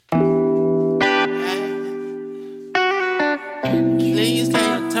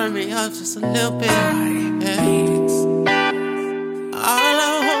hurry up just a little bit. Yeah. All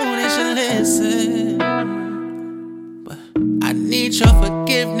I want is your listen, but I need your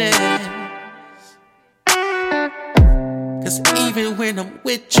forgiveness. Cause even when I'm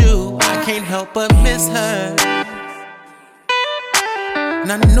with you, I can't help but miss her.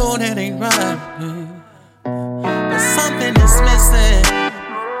 And I know that ain't right, but something is missing.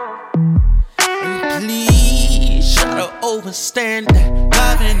 And please try to understand that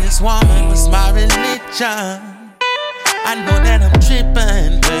loving this woman was my religion. I know that I'm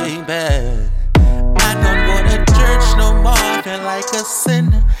tripping, baby. I don't go to church no more, feel like a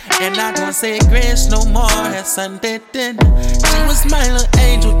sinner. And I don't say grace no more at Sunday dinner. She was my little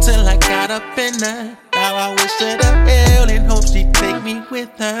angel till I got up in her. Now I wish her the hell and hope she'd take me with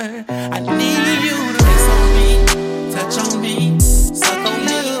her. I need you to kiss on me, touch on me, suck on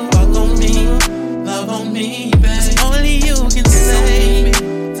you, fuck on me, love on me, baby. Only you can save me,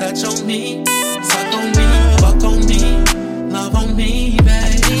 touch on me, suck on me, fuck on me, love on me, baby. I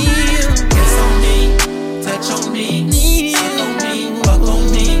need you to kiss on me, touch on me, suck on me, fuck on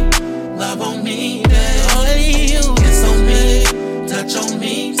me, love on me, baby. Only you kiss on me, touch on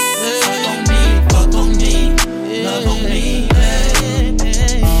me, suck on me, fuck on me, love on me, baby.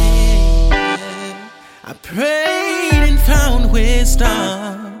 I prayed and found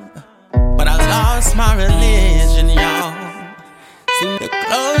wisdom, but I lost my religion, y'all. See, the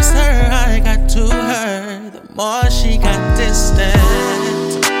closer I got to her, the more she got distant.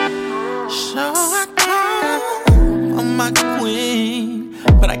 So I called on my queen,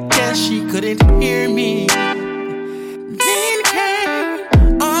 but I guess she couldn't hear me. Then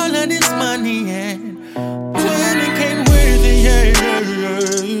came all of this money and when it came worth it,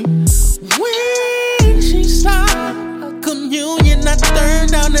 when she stopped her communion, I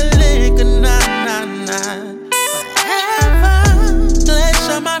turned down the liquor, nah. Flesh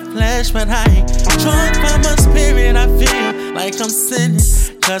on my flesh, but I ain't drunk from my spirit. I feel like I'm sinning,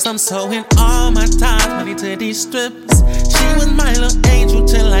 cause I'm sowing all my time money to these strippers. She was my little angel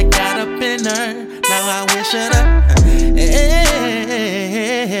till I got up in her. Now I wish her the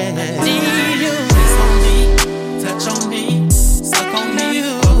I need you. Kiss on me, touch on me, suck on me,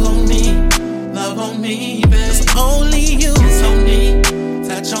 fuck on me, love on me, baby. Cause only you. Kiss on me,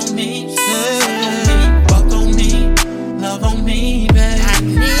 touch on me, suck on me, fuck on me, love on me, baby. I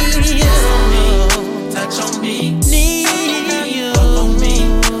need you. Kiss on me, touch on me, need you, fuck on me,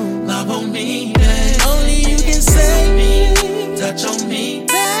 love on me, baby. Only you can save me, touch on me,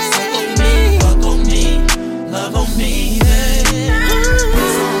 suck on me, fuck on me, love on me, baby.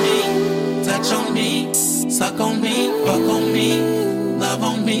 Kiss on me, touch on me, suck on me, fuck on me, love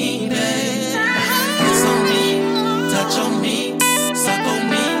on me, baby. Kiss on me, touch on me, suck on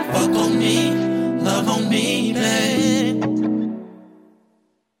me, fuck on me, love on me, baby.